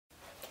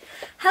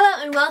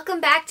and welcome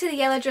back to the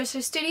Yellow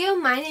Dresser Studio.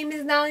 My name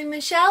is Natalie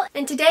Michelle,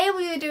 and today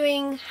we are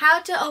doing How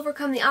to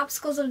Overcome the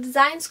Obstacles of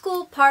Design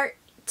School Part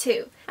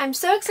 2. I'm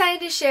so excited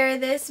to share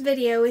this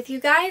video with you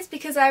guys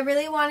because I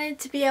really wanted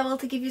to be able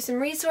to give you some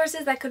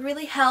resources that could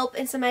really help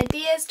and some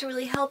ideas to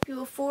really help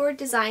you afford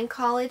design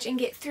college and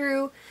get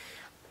through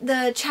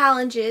the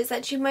challenges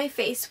that you might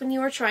face when you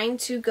are trying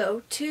to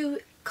go to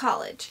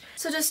college.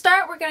 So to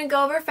start, we're going to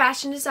go over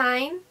fashion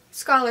design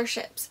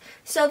scholarships.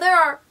 So there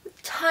are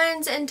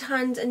tons and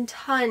tons and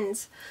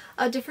tons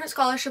of different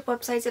scholarship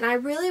websites, and I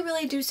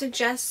really do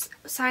suggest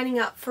signing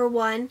up for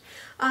one.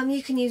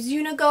 You can use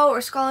Unigo or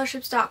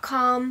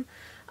scholarships.com.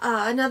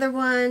 Another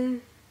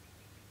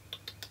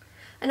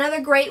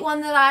great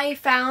one that I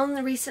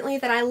found recently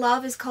that I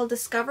love is called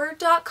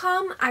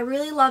discover.com. I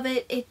really love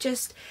it.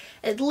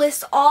 It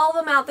lists all of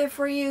them out there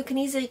for you. You can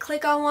easily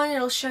click on one.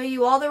 It'll show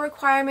you all the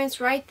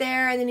requirements right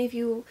there, and then if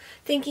you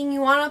thinking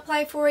you want to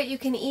apply for it, you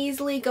can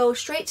easily go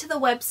straight to the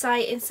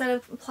website instead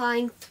of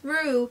applying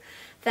through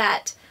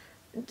that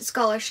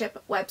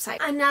scholarship website.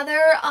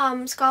 Another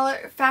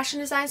fashion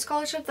design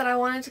scholarship that I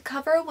wanted to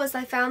cover was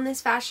I found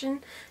this fashion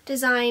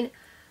design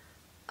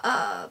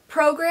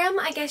program,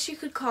 I guess you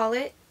could call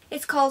it.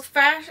 It's called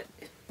Fashion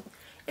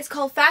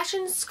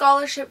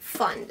Scholarship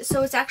Fund.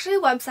 So it's actually a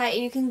website,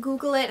 and you can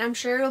Google it. I'm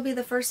sure it'll be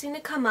the first thing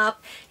to come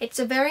up. It's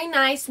a very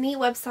nice, neat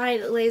website.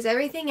 It lays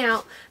everything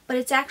out, but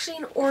it's actually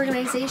an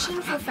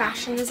organization for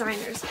fashion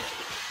designers.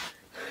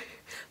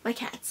 My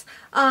cats.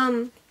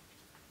 And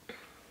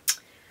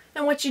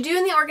what you do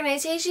in the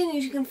organization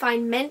is you can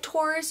find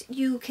mentors,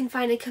 you can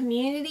find a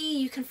community,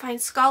 you can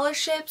find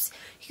scholarships,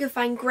 you can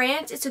find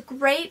grants. It's a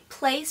great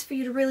place for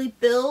you to really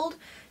build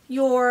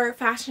your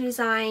fashion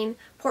design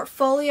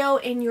portfolio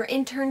and your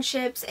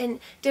internships and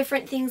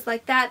different things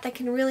like that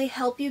can really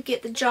help you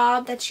get the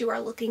job that you are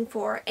looking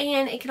for,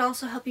 and it can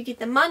also help you get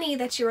the money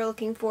that you are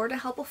looking for to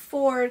help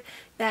afford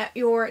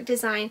your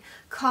design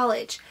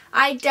college.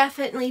 I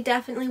definitely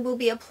will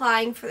be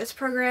applying for this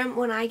program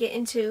when I get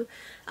into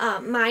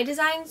my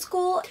design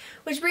school,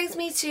 which brings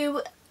me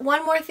to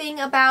one more thing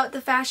about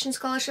the Fashion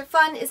Scholarship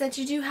Fund is that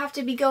you do have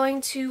to be going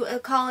to a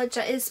college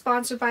that is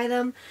sponsored by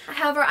them.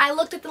 However, I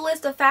looked at the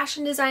list of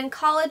fashion design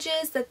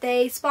colleges that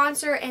they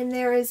sponsor, and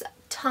there is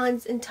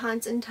tons and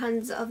tons and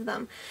tons of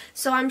them.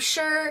 So I'm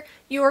sure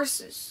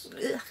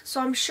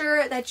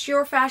that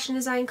your fashion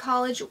design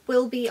college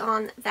will be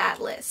on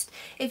that list.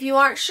 If you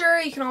aren't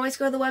sure, you can always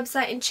go to the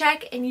website and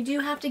check, and you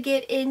do have to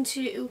get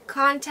into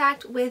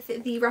contact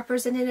with the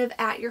representative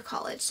at your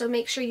college. So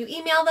make sure you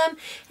email them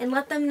and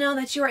let them know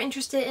that you are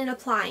interested in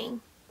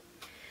applying.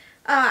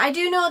 I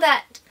do know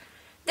that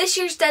this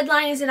year's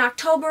deadline is in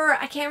October.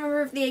 I can't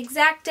remember the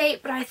exact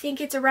date, but I think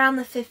it's around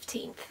the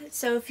 15th.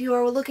 So if you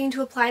are looking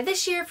to apply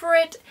this year for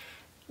it,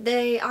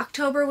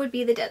 October would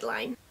be the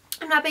deadline.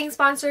 I'm not being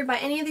sponsored by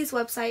any of these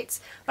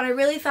websites, but I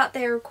really thought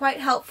they were quite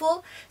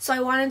helpful, so I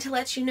wanted to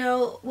let you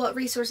know what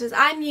resources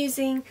I'm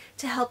using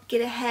to help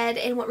get ahead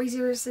and what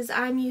resources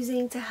I'm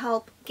using to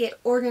help get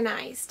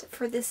organized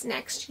for this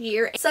next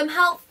year. Some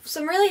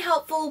really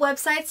helpful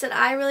websites that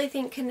I really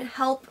think can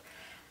help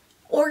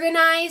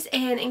organize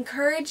and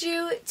encourage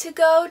you to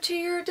go to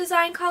your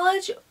design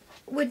college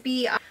would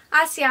be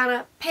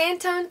Asiana,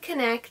 Pantone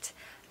Connect,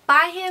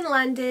 By Hand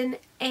London,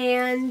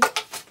 and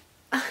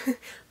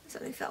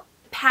something fell.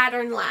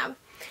 Pattern Lab.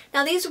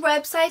 Now these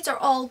websites are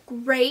all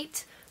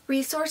great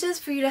resources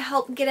for you to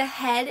help get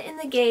ahead in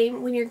the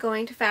game when you're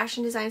going to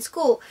fashion design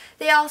school.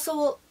 They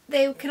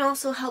can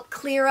also help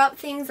clear up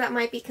things that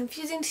might be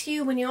confusing to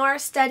you when you are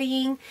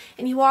studying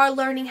and you are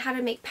learning how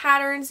to make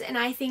patterns, and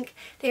I think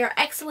they are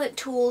excellent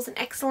tools and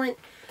excellent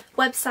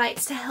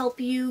websites to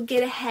help you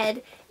get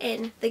ahead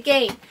in the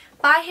game.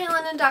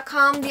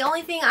 ByHandLondon.com, the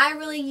only thing I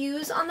really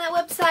use on that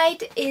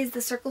website is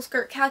the circle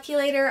skirt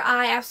calculator.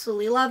 I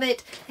absolutely love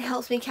it. It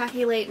helps me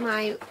calculate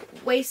my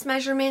waist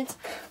measurement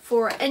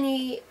for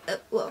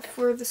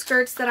for the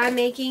skirts that I'm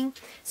making,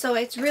 so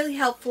it's really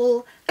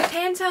helpful.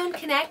 Pantone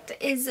Connect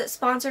is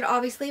sponsored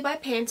obviously by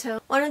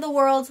Pantone, one of the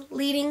world's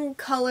leading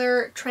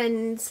color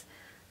trends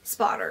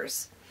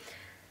spotters.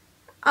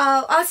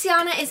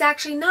 Asiana is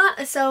actually not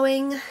a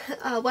sewing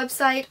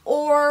website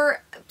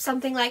or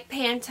something like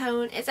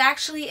Pantone. It's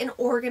actually an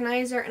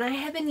organizer, and I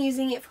have been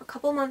using it for a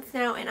couple months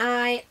now, and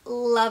I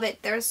love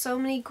it. There's so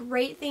many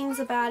great things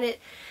about it,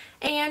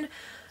 and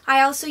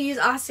I also use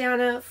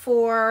Asiana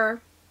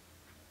for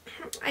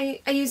I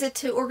use it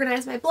to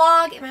organize my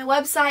blog and my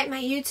website,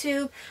 my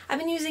YouTube. I've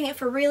been using it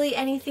for really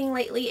anything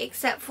lately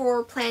except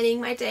for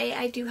planning my day.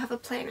 I do have a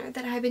planner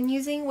that I've been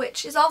using,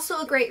 which is also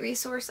a great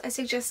resource. I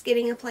suggest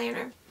getting a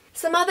planner.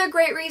 Some other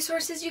great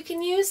resources you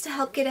can use to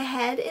help get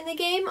ahead in the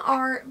game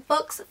are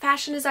books,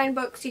 fashion design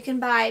books. You can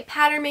buy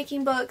pattern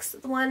making books.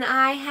 The one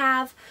I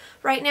have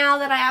right now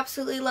that I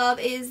absolutely love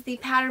is the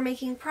Pattern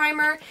Making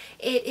Primer.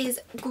 It is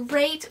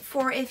great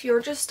for if you're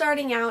just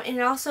starting out,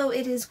 and also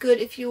it is good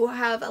if you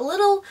have a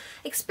little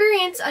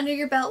experience under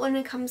your belt when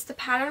it comes to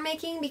pattern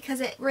making,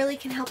 because it really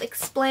can help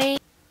explain.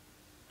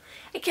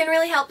 It can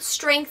really help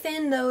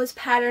strengthen those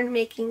pattern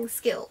making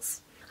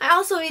skills. I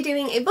also will be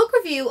doing a book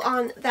review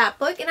on that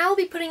book, and I will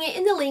be putting it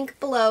in the link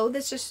below.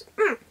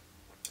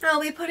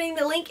 I'll be putting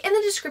the link in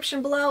the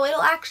description below.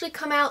 It'll actually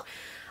come out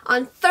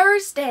on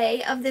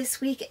Thursday of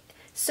this week,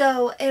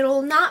 so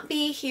it'll not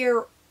be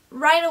here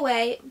right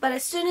away, but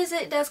as soon as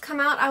it does come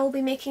out, I will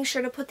be making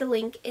sure to put the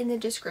link in the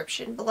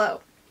description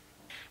below.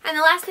 And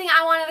the last thing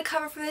I wanted to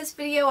cover for this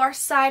video are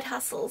side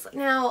hustles.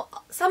 Now,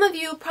 some of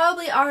you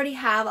probably already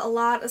have a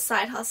lot of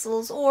side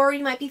hustles, or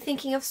you might be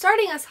thinking of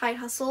starting a side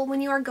hustle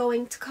when you are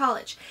going to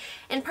college.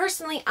 And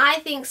personally, I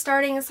think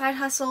starting a side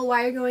hustle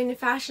while you're going to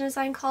fashion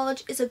design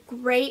college is a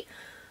great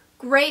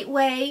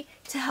way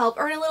to help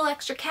earn a little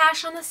extra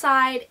cash on the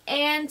side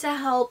and to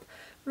help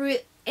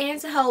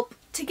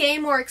to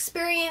gain more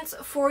experience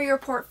for your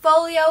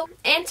portfolio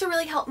and to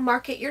really help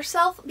market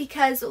yourself,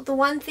 because the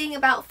one thing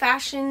about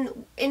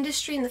fashion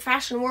industry and the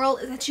fashion world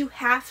is that you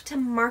have to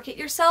market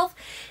yourself,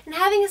 and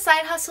having a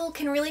side hustle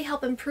can really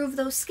help improve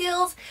those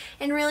skills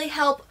and really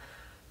help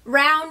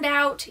round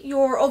out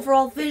your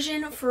overall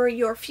vision for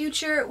your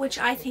future, which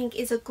I think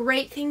is a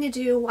great thing to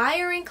do while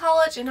you're in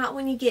college and not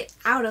when you get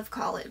out of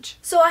college.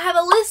 So I have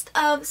a list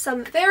of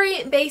some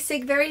very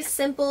basic, very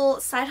simple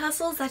side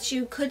hustles that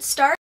you could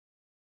start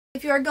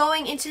if you are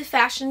going into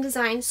fashion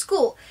design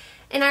school.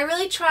 And I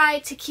really try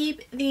to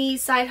keep the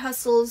side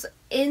hustles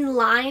in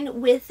line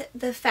with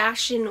the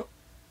fashion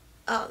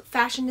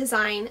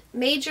design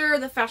major,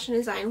 the fashion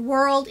design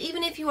world.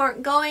 Even if you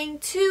aren't going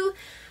to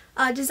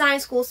design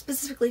school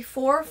specifically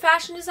for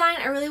fashion design,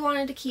 I really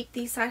wanted to keep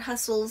these side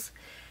hustles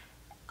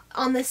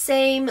on the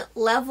same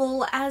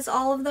level as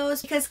all of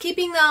those, because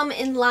keeping them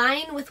in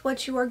line with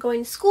what you are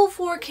going to school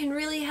for can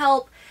really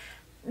help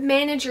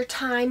manage your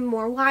time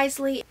more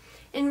wisely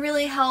and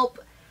really help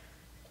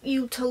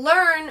you to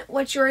learn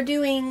what you're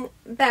doing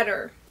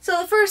better.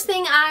 So the first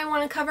thing I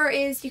want to cover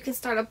is you can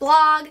start a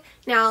blog.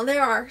 Now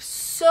there are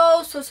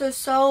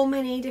so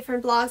many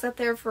different blogs out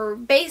there for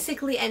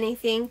basically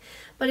anything,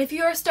 but if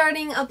you are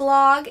starting a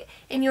blog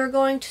and you're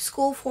going to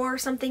school for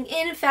something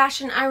in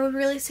fashion, I would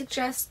really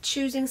suggest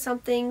choosing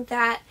something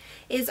that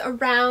is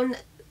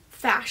around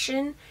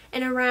fashion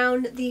and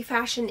around the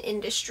fashion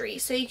industry.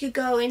 So you could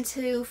go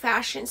into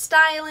fashion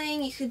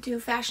styling, you could do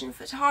fashion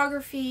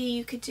photography,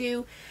 you could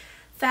do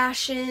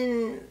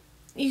fashion,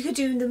 you could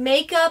do the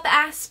makeup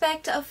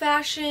aspect of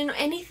fashion,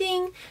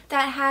 anything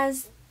that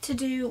has to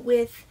do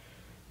with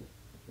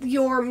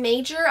your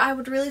major. I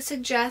would really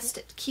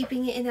suggest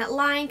keeping it in that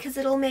line, because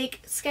it'll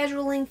make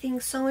scheduling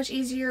things so much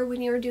easier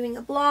when you're doing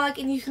a blog,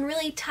 and you can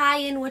really tie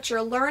in what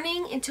you're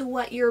learning into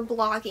what you're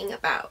blogging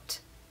about.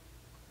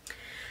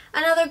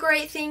 Another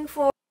great thing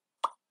for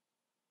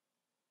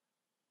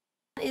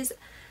is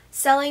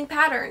selling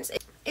patterns.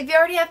 If you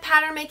already have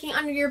pattern making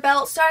under your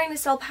belt, starting to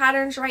sell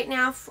patterns right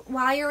now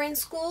while you're in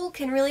school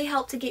can really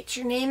help to get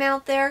your name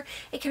out there.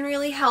 It can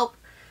really help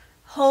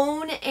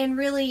hone and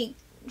really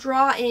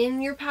draw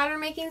in your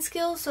pattern making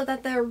skills so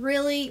that they're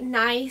really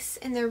nice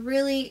and they're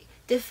really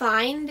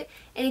defined,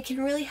 and it can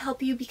really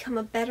help you become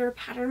a better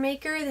pattern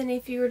maker than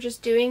if you were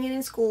just doing it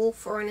in school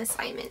for an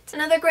assignment.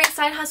 Another great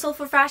side hustle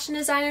for fashion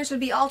designers would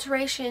be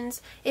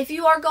alterations. If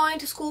you are going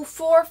to school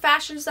for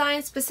fashion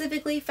design,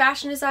 specifically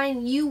fashion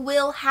design, you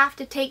will have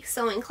to take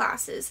sewing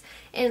classes,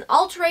 and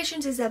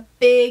alterations is a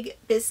big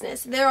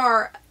business. There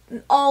are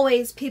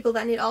always people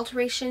that need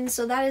alterations,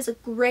 so that is a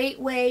great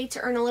way to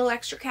earn a little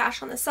extra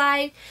cash on the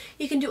side.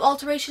 You can do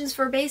alterations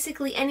for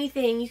basically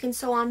anything. You can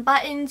sew on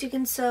buttons, you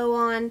can sew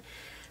on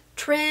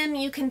trim,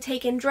 you can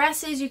take in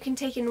dresses, you can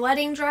take in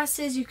wedding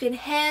dresses, you can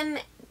hem,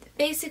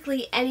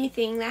 basically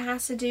anything that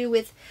has to do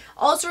with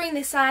altering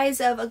the size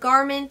of a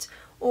garment,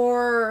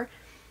 or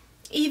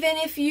even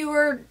if you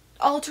were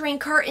altering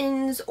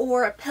curtains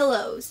or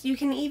pillows, you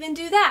can even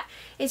do that.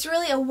 It's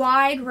really a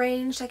wide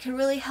range that can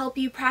really help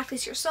you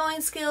practice your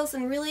sewing skills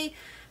and really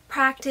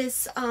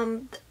practice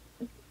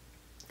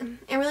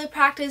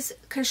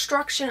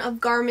construction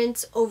of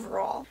garments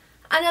overall.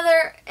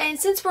 And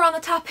since we're on the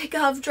topic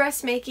of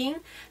dressmaking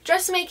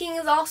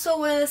is also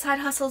one of the side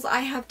hustles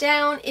I have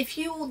down. If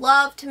you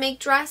love to make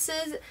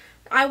dresses,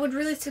 I would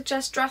really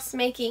suggest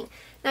dressmaking.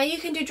 Now you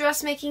can do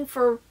dressmaking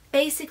for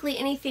basically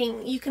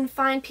anything. You can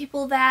find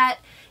people that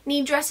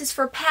need dresses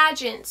for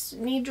pageants,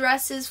 need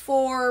dresses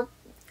for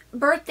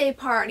birthday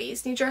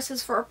parties, need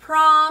dresses for a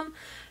prom,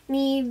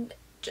 need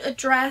a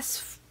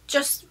dress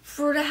just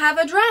to have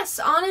a dress,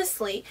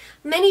 honestly.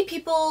 Many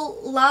people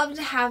love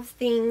to have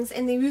things,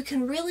 and you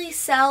can really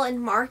sell and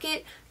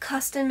market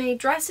custom-made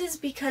dresses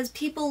because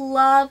people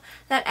love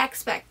that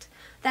aspect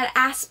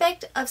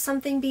of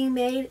something being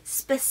made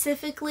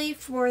specifically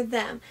for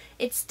them.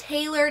 It's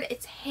tailored,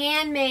 it's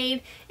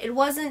handmade, it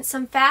wasn't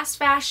some fast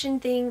fashion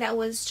thing that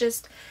was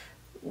just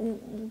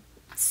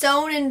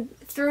sewn and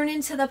thrown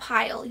into the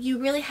pile. You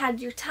really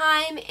had your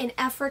time and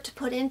effort to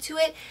put into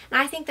it,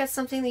 and I think that's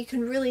something that you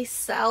can really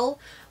sell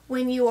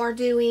when you are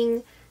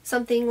doing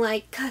something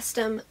like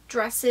custom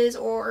dresses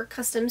or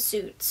custom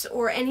suits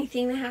or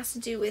anything that has to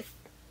do with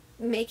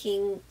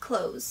making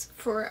clothes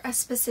for a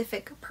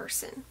specific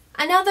person.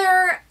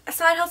 Another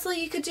side hustle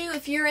you could do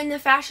if you're in the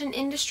fashion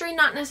industry,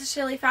 not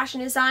necessarily fashion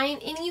design,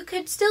 and you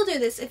could still do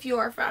this if you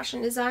are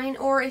fashion design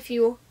or if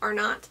you are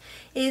not,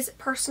 is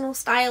personal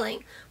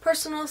styling.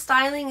 Personal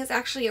styling is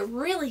actually a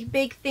really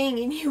big thing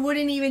and you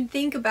wouldn't even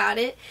think about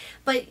it,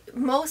 but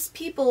most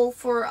people,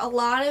 for a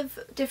lot of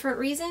different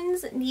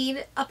reasons,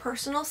 need a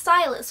personal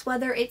stylist,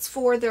 whether it's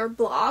for their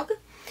blog,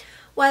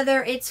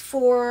 whether it's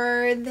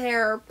for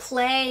their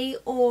play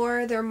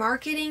or they're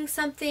marketing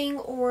something,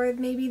 or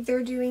maybe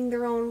they're doing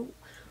their own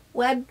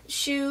web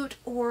shoot,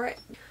 or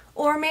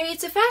maybe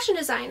it's a fashion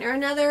designer,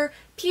 another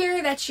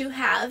peer that you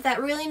have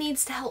that really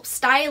needs to help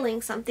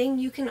styling something.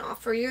 You can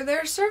offer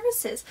their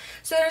services.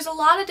 So there's a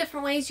lot of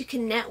different ways you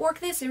can network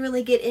this and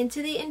really get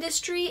into the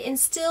industry and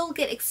still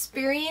get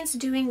experience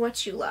doing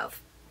what you love.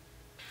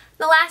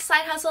 The last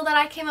side hustle that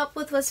I came up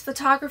with was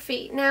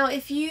photography. Now,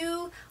 if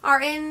you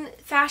are in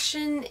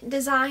fashion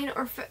design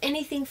or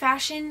anything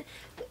fashion,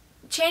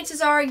 chances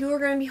are you are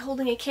going to be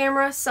holding a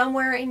camera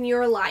somewhere in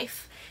your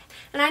life.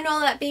 And I know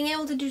that being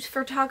able to do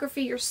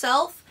photography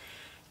yourself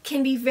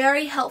can be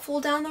very helpful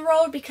down the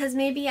road, because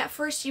maybe at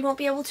first you won't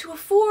be able to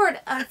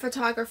afford a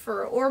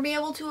photographer or be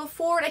able to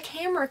afford a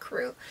camera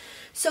crew.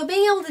 So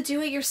being able to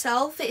do it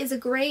yourself is a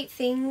great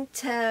thing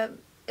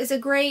is a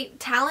great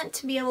talent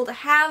to be able to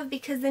have,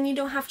 because then you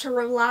don't have to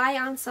rely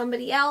on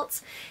somebody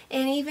else.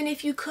 And even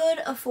if you could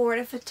afford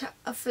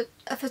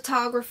a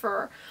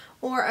photographer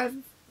or a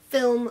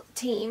film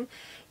team,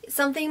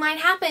 something might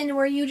happen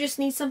where you just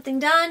need something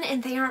done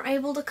and they aren't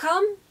able to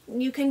come,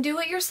 you can do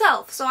it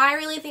yourself. So I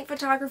really think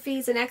photography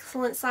is an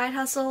excellent side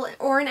hustle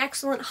or an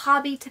excellent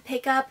hobby to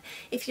pick up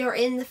if you're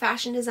in the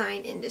fashion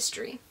design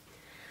industry.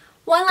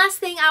 One last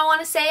thing I want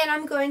to say, and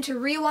I'm going to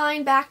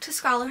rewind back to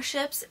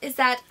scholarships, is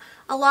that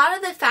a lot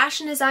of the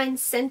fashion design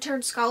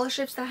centered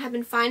scholarships that I have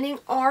been finding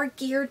are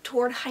geared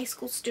toward high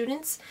school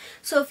students.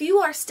 So if you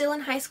are still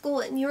in high school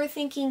and you're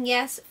thinking,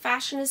 yes,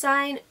 fashion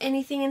design,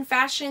 anything in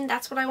fashion,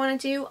 that's what I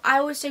want to do,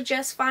 I would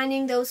suggest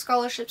finding those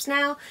scholarships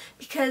now,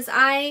 because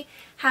I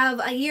have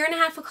a year and a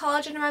half of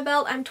college under my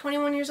belt. I'm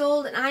 21 years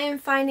old and I am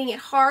finding it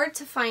hard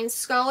to find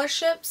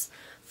scholarships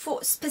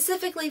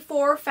specifically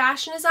for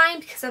fashion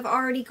design, because I've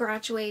already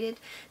graduated.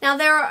 Now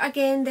there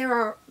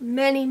are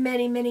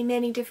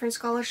many different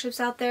scholarships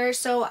out there,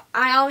 so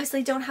I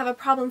obviously don't have a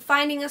problem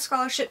finding a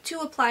scholarship to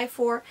apply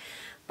for,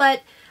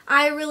 but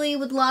I really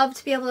would love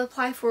to be able to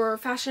apply for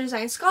fashion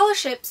design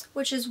scholarships,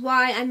 which is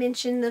why I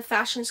mentioned the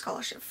Fashion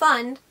Scholarship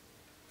Fund.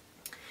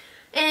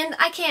 And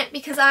I can't,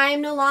 because I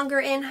am no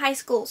longer in high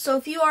school. So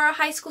if you are a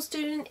high school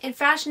student and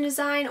fashion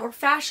design or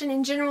fashion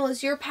in general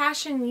is your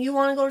passion and you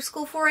want to go to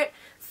school for it,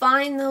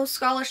 find those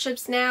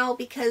scholarships now,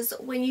 because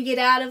when you get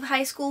out of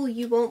high school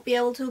you won't be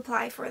able to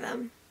apply for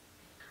them.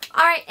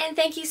 Alright, and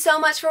thank you so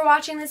much for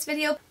watching this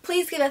video.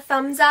 Please give a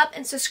thumbs up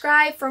and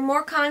subscribe for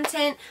more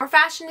content, more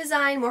fashion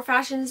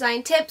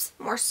design tips,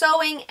 more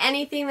sewing,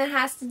 anything that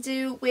has to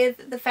do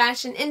with the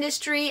fashion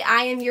industry.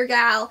 I am your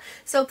gal.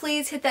 So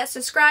please hit that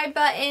subscribe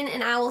button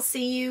and I will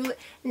see you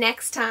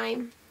next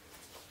time.